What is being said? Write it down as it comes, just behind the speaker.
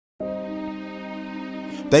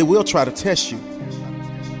They will try to test you,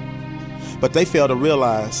 but they fail to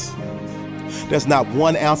realize there's not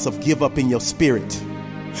 1 ounce of give up in your spirit.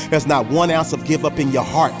 There's not 1 ounce of give up in your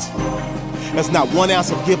heart. There's not 1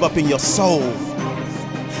 ounce of give up in your soul.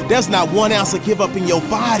 There's not 1 ounce of give up in your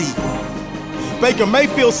body. Baker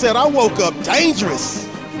Mayfield said, I woke up dangerous.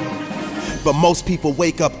 But most people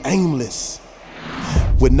wake up aimless,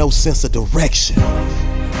 with no sense of direction.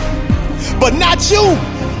 But not you.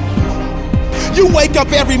 You wake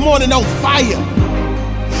up every morning on fire,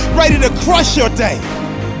 ready to crush your day,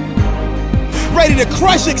 ready to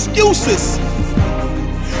crush excuses,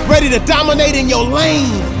 ready to dominate in your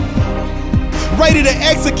lane, ready to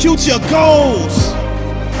execute your goals.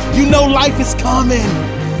 You know life is coming.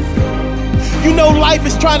 You know life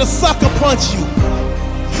is trying to sucker punch you.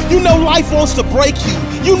 You know life wants to break you.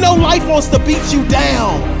 You know life wants to beat you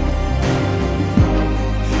down.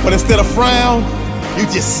 But instead of frown, you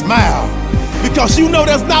just smile, because you know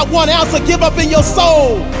there's not 1 ounce of give up in your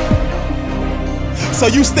soul. So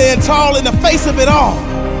you stand tall in the face of it all.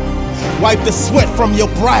 Wipe the sweat from your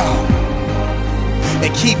brow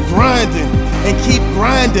and keep grinding,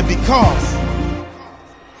 because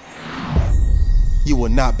you will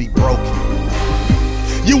not be broken.